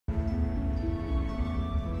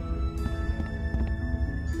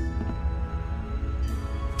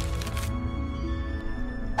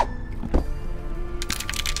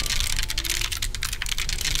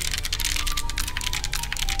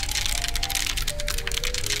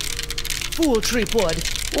Fool Threepwood,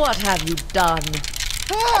 what have you done?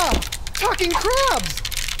 Ah! Talking crabs!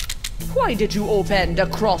 Why did you open the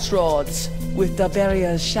crossroads? With the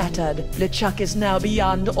barriers shattered, LeChuck is now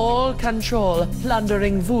beyond all control,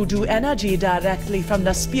 plundering voodoo energy directly from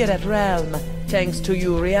the spirit realm. Thanks to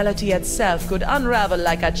you, reality itself could unravel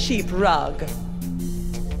like a cheap rug.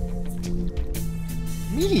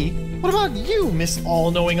 Me? What about you, Miss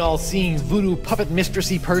All-Knowing, All-Seeing, Voodoo Puppet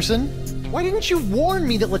Mistressy person? Why didn't you warn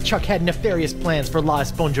me that LeChuck had nefarious plans for La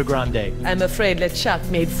Esponja Grande? I'm afraid LeChuck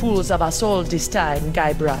made fools of us all this time,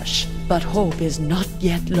 Guybrush. But hope is not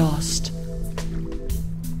yet lost.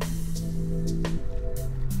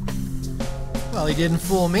 Well, he didn't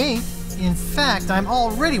fool me. In fact, I'm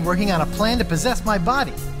already working on a plan to possess my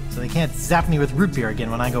body, so they can't zap me with root beer again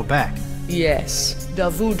when I go back. Yes, the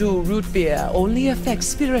voodoo root beer only affects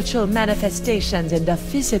spiritual manifestations in the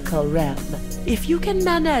physical realm. If you can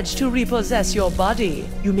manage to repossess your body,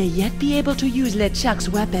 you may yet be able to use LeChuck's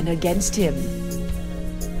weapon against him.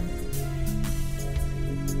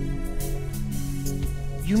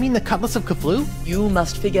 You mean the Cutlass of Cthulhu? You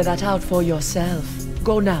must figure that out for yourself.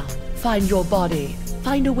 Go now, find your body.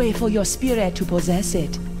 Find a way for your spirit to possess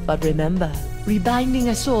it. But remember, rebinding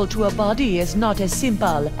a soul to a body is not as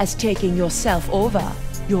simple as taking yourself over.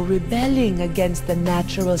 You're rebelling against the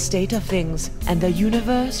natural state of things, and the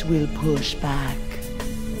universe will push back.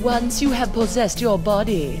 Once you have possessed your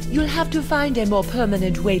body, you'll have to find a more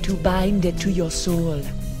permanent way to bind it to your soul.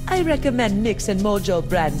 I recommend Mix and Mojo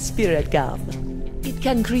brand Spirit Gum. It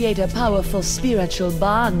can create a powerful spiritual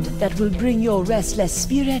bond that will bring your restless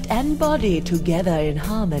spirit and body together in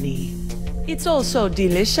harmony. It's also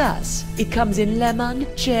delicious. It comes in lemon,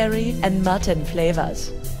 cherry, and mutton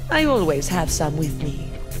flavors. I always have some with me.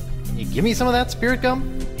 Can you give me some of that spirit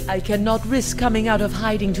gum? I cannot risk coming out of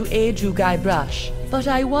hiding to aid you, Guybrush. But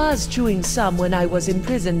I was chewing some when I was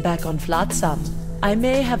imprisoned back on Flotsam. I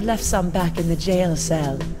may have left some back in the jail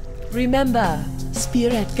cell. Remember,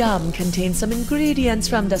 spirit gum contains some ingredients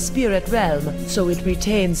from the spirit realm, so it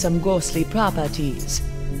retains some ghostly properties.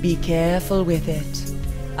 Be careful with it.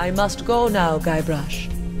 I must go now, Guybrush.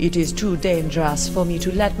 It is too dangerous for me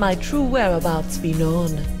to let my true whereabouts be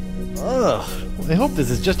known. Ugh, I hope this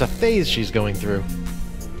is just a phase she's going through.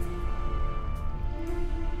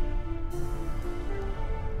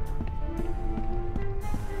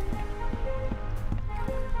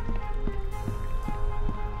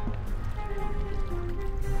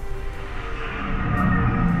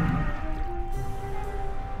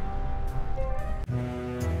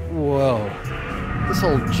 Whoa. This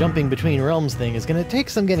whole jumping between realms thing is gonna take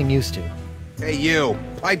some getting used to. Hey you,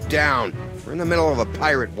 pipe down. We're in the middle of a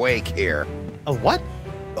pirate wake here. A what?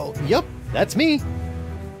 Oh, yup, that's me.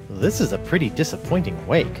 This is a pretty disappointing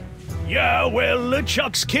wake. Yeah, well,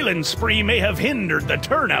 LeChuck's killing spree may have hindered the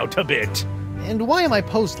turnout a bit. And why am I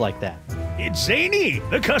posed like that? It's zany.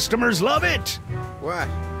 The customers love it. What?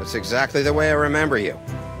 That's exactly the way I remember you.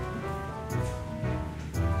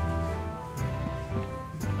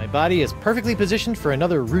 My body is perfectly positioned for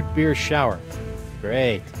another root beer shower.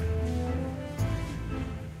 Great.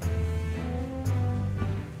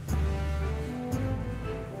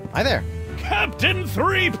 Hi there. Captain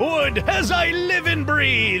Threepwood, as I live and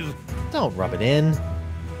breathe. Don't rub it in.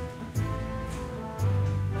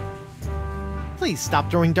 Please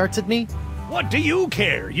stop throwing darts at me. What do you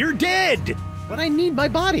care? You're dead. But I need my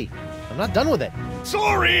body. I'm not done with it.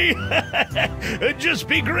 Sorry. Just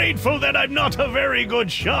be grateful that I'm not a very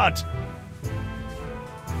good shot.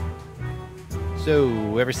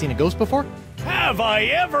 So, ever seen a ghost before? Have I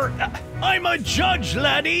ever? I'm a judge,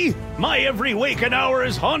 laddie. My every waking hour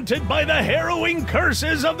is haunted by the harrowing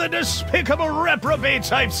curses of the despicable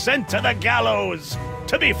reprobates I've sent to the gallows.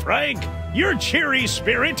 To be frank, your cheery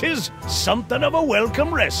spirit is something of a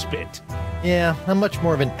welcome respite. Yeah, I'm much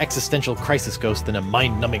more of an existential crisis ghost than a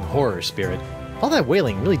mind-numbing horror spirit. All that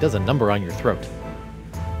wailing really does a number on your throat.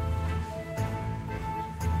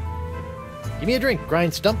 Give me a drink,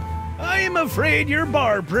 Grind Stump. I'm afraid your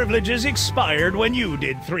bar privileges expired when you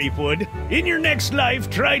did, Threepwood. In your next life,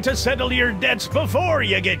 try to settle your debts before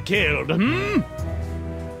you get killed,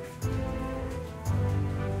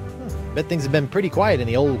 Bet things have been pretty quiet in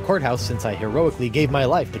the old courthouse since I heroically gave my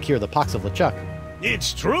life to cure the pox of LeChuck.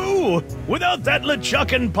 It's true! Without that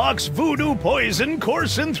LeChuck and pox voodoo poison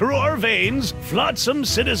coursing through our veins, Flotsam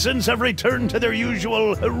citizens have returned to their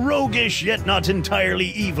usual roguish yet not entirely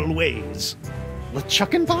evil ways.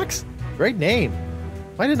 LeChuck Pox? Great name.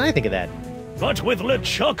 Why didn't I think of that? But with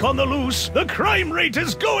LeChuck on the loose, the crime rate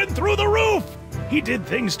is going through the roof! He did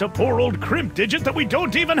things to poor old Crimp Digit that we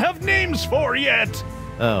don't even have names for yet!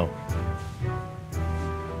 Oh.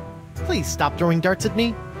 Please stop throwing darts at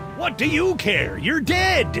me. What do you care? You're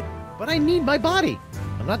dead! But I need my body.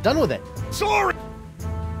 I'm not done with it. Sorry!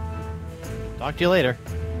 Talk to you later.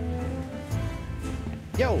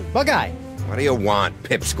 Yo, Bug-Eye! What do you want,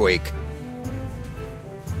 Pipsqueak?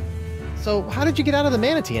 So, how did you get out of the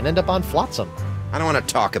manatee and end up on Flotsam? I don't want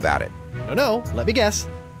to talk about it. No, let me guess.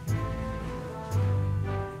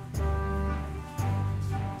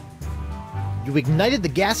 You ignited the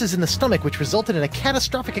gases in the stomach, which resulted in a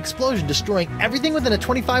catastrophic explosion, destroying everything within a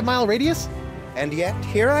 25-mile radius? And yet,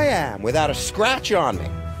 here I am, without a scratch on me.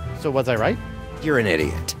 So was I right? You're an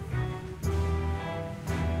idiot.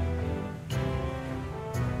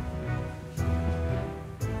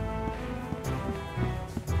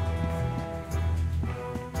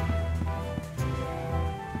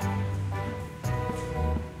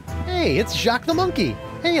 Hey, it's Jacques the monkey.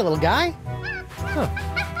 Hey, little guy. Huh.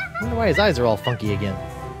 I wonder why his eyes are all funky again.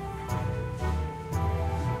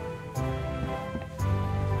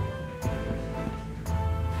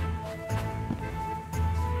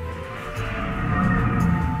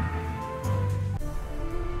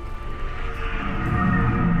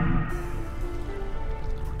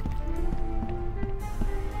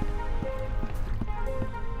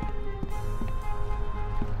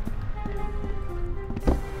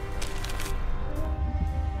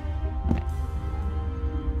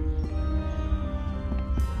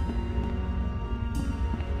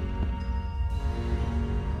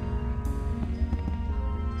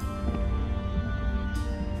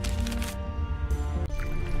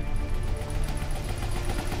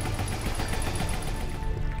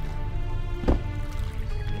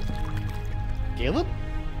 Caleb?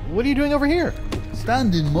 What are you doing over here?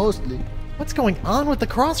 Standing mostly. What's going on with the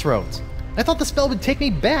crossroads? I thought the spell would take me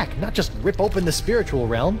back, not just rip open the spiritual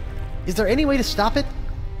realm. Is there any way to stop it?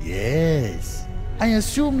 Yes. I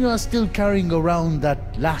assume you are still carrying around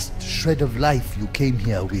that last shred of life you came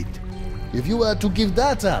here with. If you were to give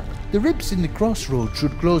that up, the rips in the crossroads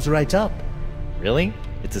should close right up. Really?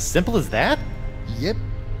 It's as simple as that? Yep.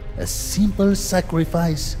 A simple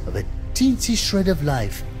sacrifice of a teensy shred of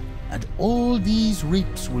life, and all these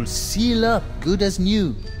rips will seal up good as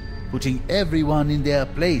new, putting everyone in their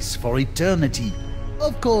place for eternity.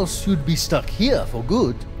 Of course, you'd be stuck here for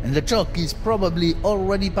good, and LeChuck is probably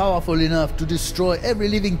already powerful enough to destroy every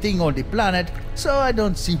living thing on the planet, so I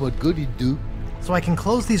don't see what good it'd do. So I can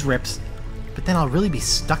close these rips, but then I'll really be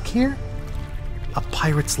stuck here? A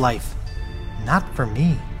pirate's life. Not for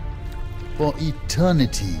me. For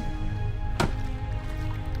eternity.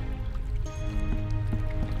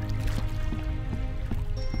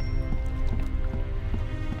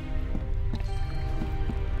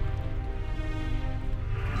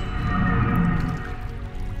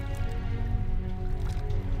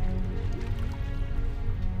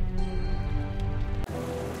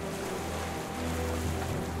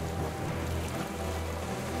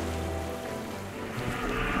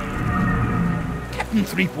 Captain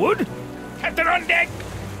Threepwood? Captain on deck!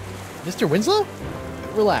 Mr. Winslow?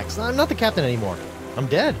 Relax, I'm not the captain anymore. I'm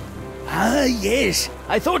dead. Ah, yes.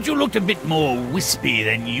 I thought you looked a bit more wispy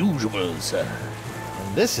than usual, sir.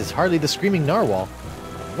 And this is hardly the Screaming Narwhal.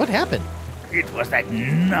 What happened? It was that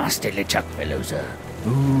nasty LeChuck fellow, sir.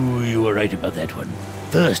 Ooh, you were right about that one.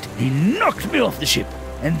 First, he knocked me off the ship,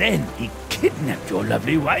 and then he kidnapped your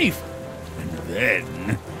lovely wife. And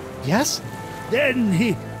then... Yes? Then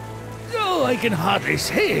he... Oh, I can hardly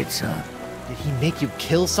say it, sir. Did he make you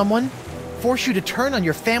kill someone? Force you to turn on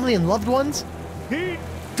your family and loved ones? He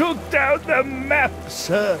took down the map,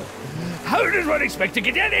 sir. How does one expect to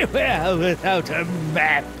get anywhere without a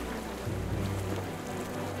map?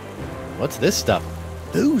 What's this stuff?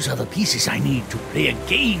 Those are the pieces I need to play a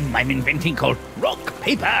game I'm inventing called Rock,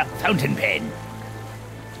 Paper, Fountain Pen.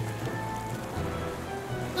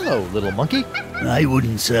 Hello, little monkey. I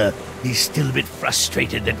wouldn't, sir. He's still a bit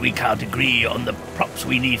frustrated that we can't agree on the props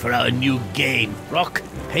we need for our new game. Rock,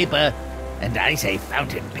 paper, and I say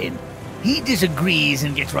fountain pen. He disagrees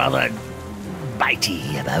and gets rather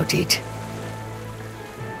bitey about it.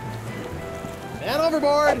 Man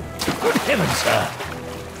overboard! Good heavens, sir.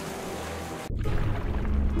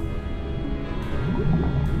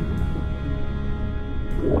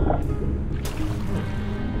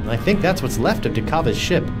 I think that's what's left of Dakava's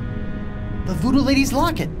ship. The Voodoo Lady's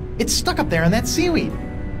locket! It's stuck up there in that seaweed!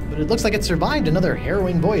 But it looks like it survived another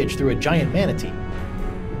harrowing voyage through a giant manatee.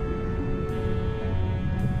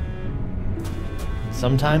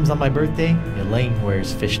 Sometimes on my birthday, Elaine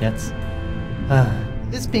wears fishnets.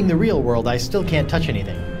 This being the real world, I still can't touch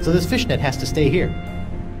anything, so this fishnet has to stay here.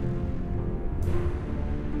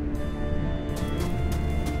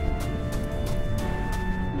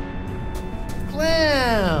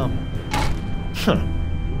 Clam! Huh.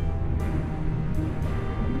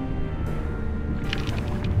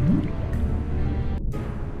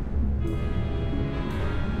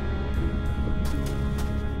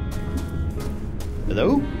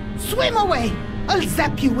 Swim away! I'll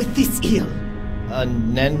zap you with this eel.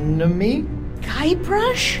 Anemone?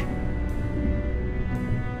 Guybrush?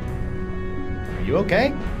 Are you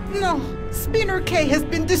okay? No, Spinner K has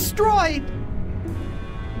been destroyed.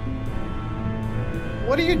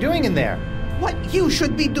 What are you doing in there? What you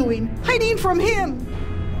should be doing, hiding from him.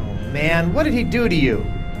 Oh man, what did he do to you?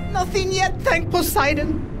 Nothing yet, thank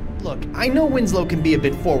Poseidon. Look, I know Winslow can be a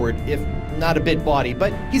bit forward, if not a bit bawdy,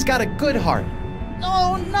 but he's got a good heart.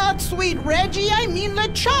 No, not sweet Reggie, I mean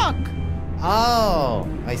LeChuck. Oh,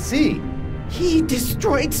 I see. He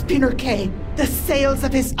destroyed Spinner K. The sails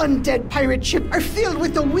of his undead pirate ship are filled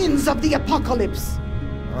with the winds of the apocalypse.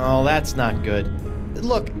 Oh, that's not good.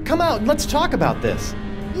 Look, come out and let's talk about this.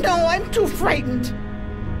 No, I'm too frightened.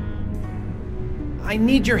 I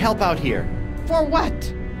need your help out here. For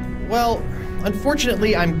what? Well,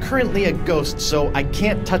 unfortunately, I'm currently a ghost, so I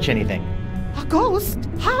can't touch anything. A ghost?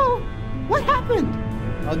 How? What happened?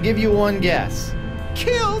 I'll give you one guess.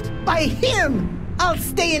 Killed by him! I'll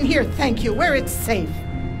stay in here, thank you, where it's safe.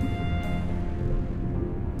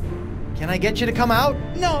 Can I get you to come out?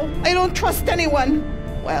 No, I don't trust anyone.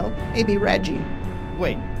 Well, maybe Reggie.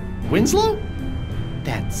 Wait, Winslow?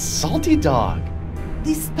 That salty dog.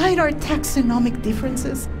 Despite our taxonomic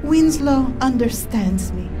differences, Winslow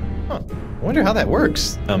understands me. Huh. I wonder how that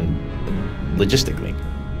works. Logistically.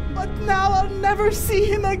 But now I'll never see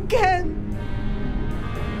him again.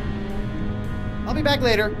 I'll be back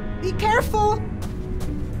later. Be careful.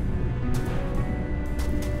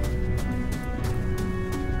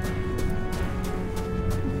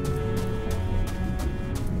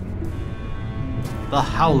 The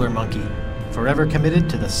Howler Monkey, forever committed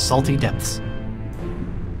to the salty depths.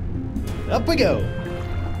 Up we go.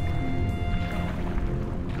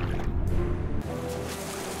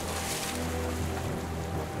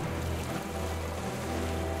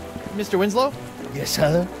 Mr. Winslow? Yes,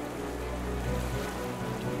 sir?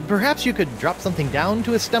 Perhaps you could drop something down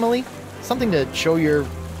to Estemily? Something to show your,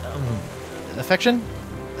 affection?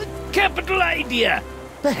 Capital idea!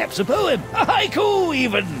 Perhaps a poem, a haiku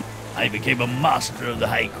even! I became a master of the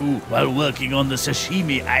haiku while working on the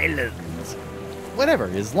Sashimi Islands. Whatever,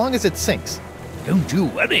 as long as it sinks. Don't you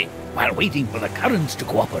worry. While waiting for the currents to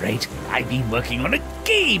cooperate, I've been working on a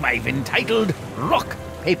game I've entitled Rock,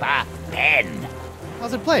 Paper, Pen.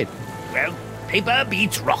 How's it played? Well, paper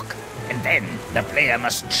beats rock, and then the player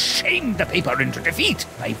must shame the paper into defeat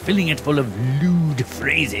by filling it full of lewd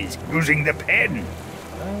phrases using the pen.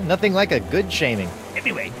 Nothing like a good shaming.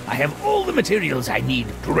 Anyway, I have all the materials I need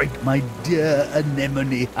to write my dear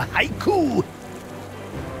anemone a haiku.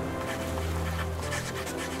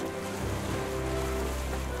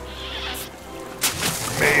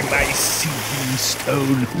 May my sinking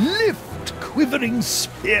stone lift quivering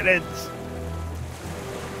spirits.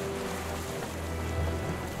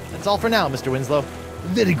 That's all for now, Mr. Winslow.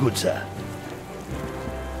 Very good, sir.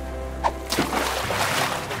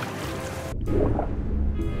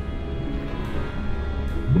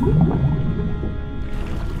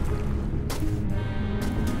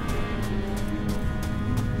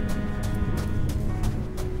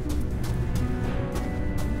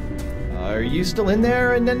 Are you still in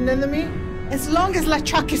there, Anemone? As long as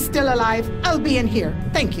LeChuck is still alive, I'll be in here.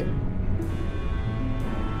 Thank you.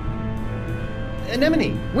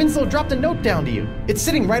 Anemone, Winslow dropped a note down to you. It's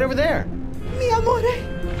sitting right over there. Mi amore.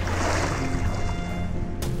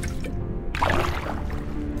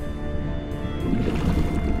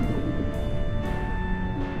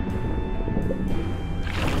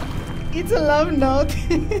 It's a love note.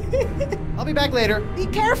 I'll be back later. Be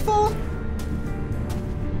careful.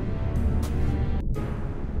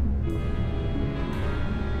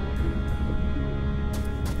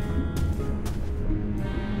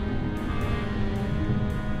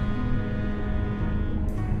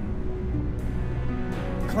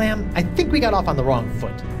 Clam, I think we got off on the wrong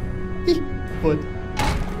foot. Foot.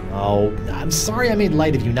 Oh, I'm sorry I made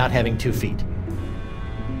light of you not having 2 feet.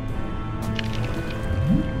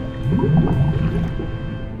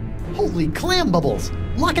 Holy clam bubbles!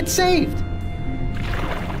 Locket saved!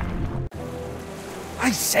 I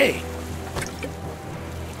say,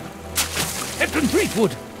 Captain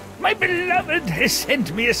Threepwood, my beloved has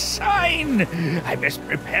sent me a sign. I must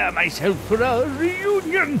prepare myself for our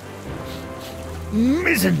reunion.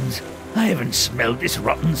 Mizzens, I haven't smelled this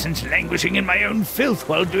rotten since languishing in my own filth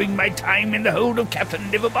while doing my time in the hold of Captain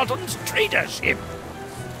Liverbottom's trader ship.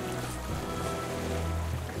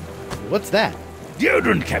 What's that?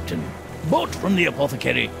 Deodorant, Captain. Bought from the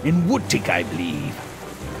apothecary in Woodtick, I believe.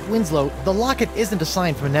 Winslow, the locket isn't a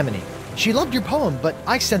sign from Anemone. She loved your poem, but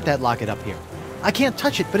I sent that locket up here. I can't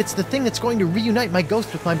touch it, but it's the thing that's going to reunite my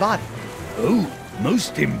ghost with my body. Oh,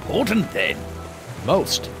 Most important, then.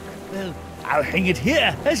 Most. Well, I'll hang it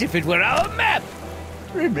here as if it were our map.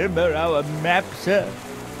 Remember our map, sir?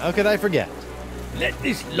 How could I forget? Let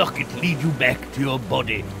this locket lead you back to your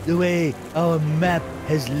body, the way our map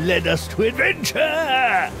has led us to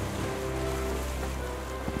adventure!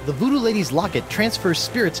 The Voodoo Lady's locket transfers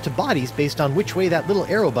spirits to bodies based on which way that little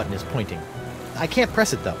arrow button is pointing. I can't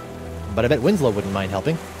press it, though. But I bet Winslow wouldn't mind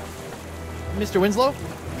helping. Mr. Winslow?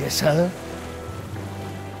 Yes, sir?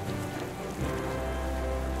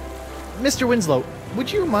 Mr. Winslow,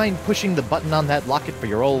 would you mind pushing the button on that locket for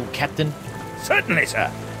your old captain? Certainly,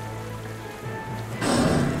 sir.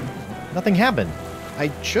 Nothing happened.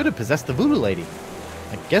 I should have possessed the Voodoo Lady.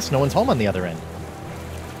 I guess no one's home on the other end.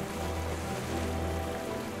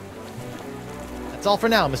 That's all for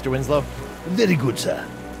now, Mr. Winslow. Very good, sir.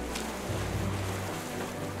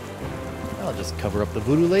 I'll just cover up the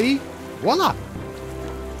Voodoo Lady. Voila!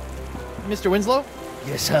 Mr. Winslow?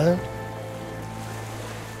 Yes, sir?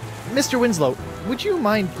 Mr. Winslow, would you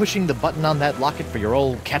mind pushing the button on that locket for your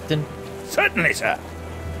old captain? Certainly, sir.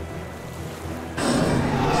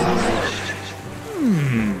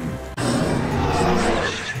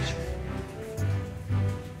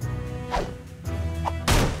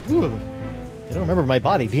 Ooh, I don't remember my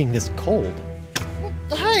body being this cold.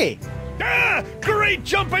 Hey! Ah! Great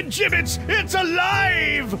jumping gibbets! It's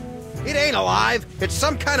alive! It ain't alive. It's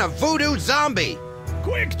some kind of voodoo zombie.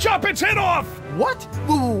 Quick, chop its head off! What?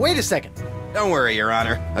 Ooh, wait a second. Don't worry, Your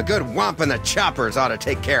Honor. A good whomp in the choppers ought to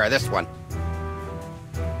take care of this one.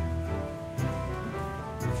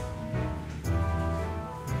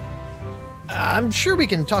 I'm sure we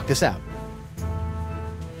can talk this out.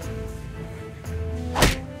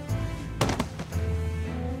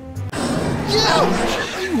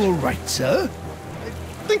 Ouch! Are you all right, sir?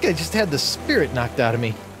 I think I just had the spirit knocked out of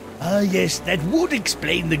me. Ah, yes, that would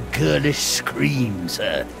explain the girlish scream,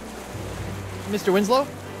 sir. Mr. Winslow?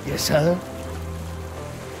 Yes, sir?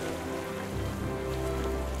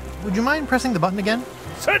 Would you mind pressing the button again?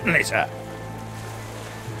 Certainly, sir.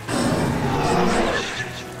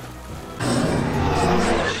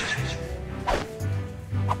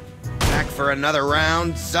 Back for another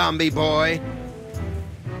round, zombie boy.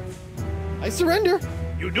 I surrender.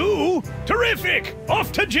 You do? Terrific!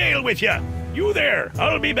 Off to jail with you! You there!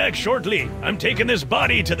 I'll be back shortly. I'm taking this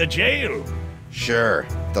body to the jail. Sure.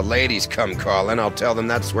 If the ladies come calling, I'll tell them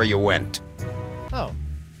that's where you went. Oh,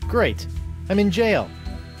 great. I'm in jail.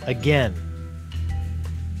 Again.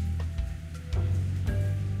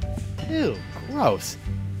 Ew, gross.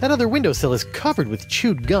 That other windowsill is covered with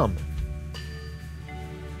chewed gum.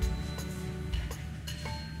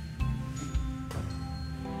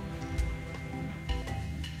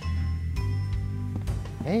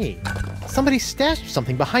 Hey, somebody stashed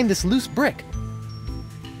something behind this loose brick.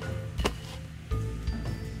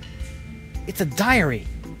 It's a diary.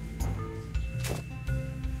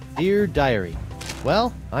 Dear Diary,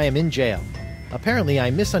 well, I am in jail. Apparently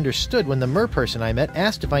I misunderstood when the merperson I met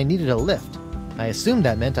asked if I needed a lift. I assumed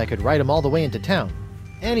that meant I could ride him all the way into town.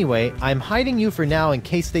 Anyway, I'm hiding you for now in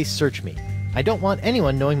case they search me. I don't want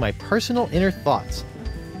anyone knowing my personal inner thoughts.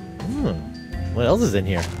 What else is in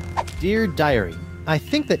here? Dear Diary, I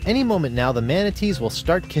think that any moment now the manatees will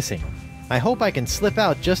start kissing. I hope I can slip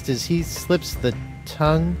out just as he slips the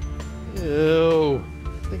tongue. Ew.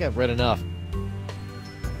 I think I've read enough.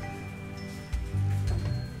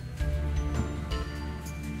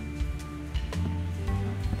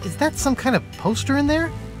 Is that some kind of poster in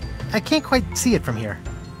there? I can't quite see it from here.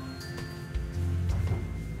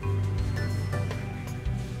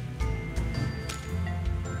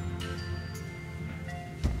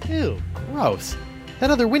 Ew, gross. That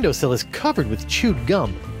other windowsill is covered with chewed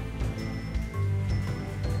gum.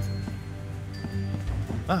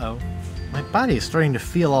 Uh-oh. My body is starting to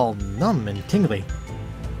feel all numb and tingly.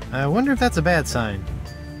 I wonder if that's a bad sign.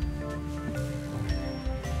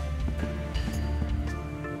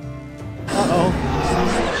 Uh-oh.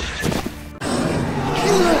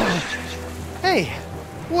 Hey,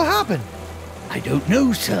 what happened? I don't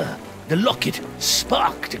know, sir. The locket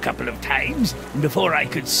sparked a couple of times, and before I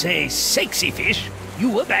could say sexy fish, you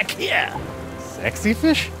were back here. Sexy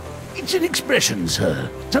fish? It's an expression, sir.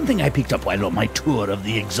 Something I picked up while on my tour of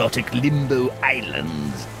the exotic Limbo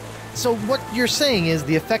Islands. So what you're saying is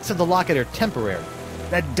the effects of the locket are temporary?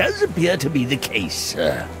 That does appear to be the case,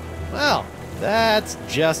 sir. Well, that's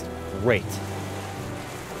just great.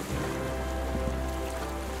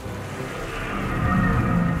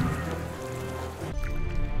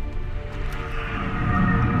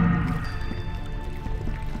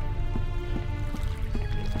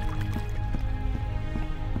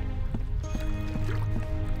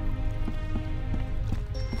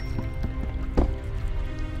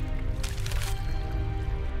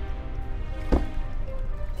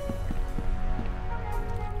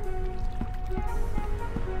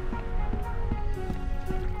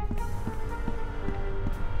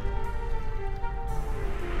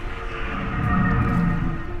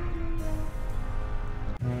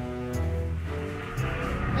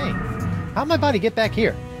 How'd my body get back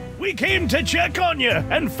here? We came to check on you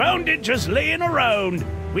and found it just laying around.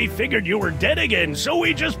 We figured you were dead again, so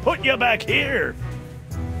we just put you back here.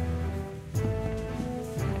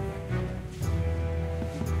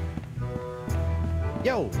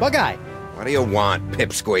 Yo, Bug-Eye! What do you want,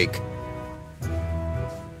 Pipsqueak?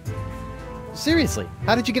 Seriously,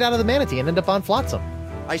 how did you get out of the manatee and end up on Flotsam?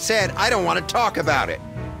 I said I don't want to talk about it.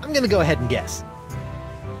 I'm gonna go ahead and guess.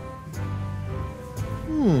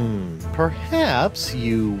 Perhaps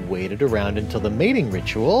you waited around until the mating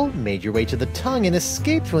ritual, made your way to the tongue, and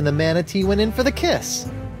escaped when the manatee went in for the kiss.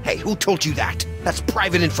 Hey, who told you that? That's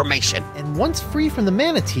private information. And once free from the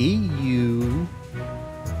manatee, you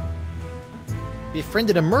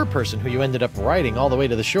befriended a mer-person who you ended up riding all the way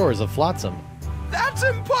to the shores of Flotsam. That's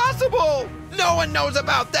impossible! No one knows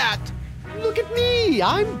about that! Look at me!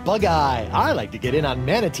 I'm Bug-Eye. I like to get in on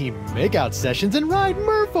manatee makeout sessions and ride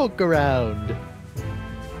merfolk around.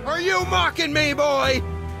 Are you mocking me, boy?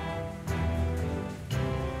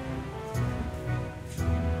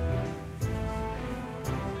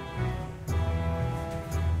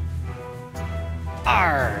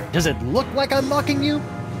 Arr! Does it look like I'm mocking you?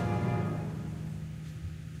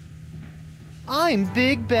 I'm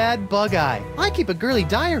Big Bad Bug-Eye. I keep a girly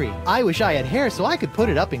diary. I wish I had hair so I could put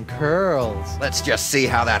it up in curls. Let's just see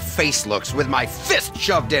how that face looks with my fist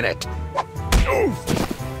shoved in it.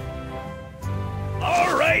 Oof.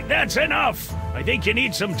 All right, that's enough. I think you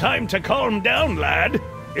need some time to calm down, lad.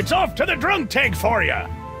 It's off to the drunk tank for you.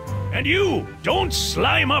 And you, don't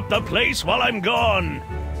slime up the place while I'm gone.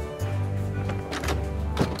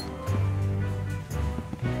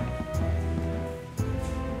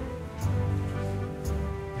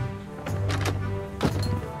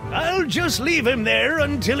 I'll just leave him there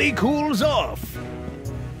until he cools off.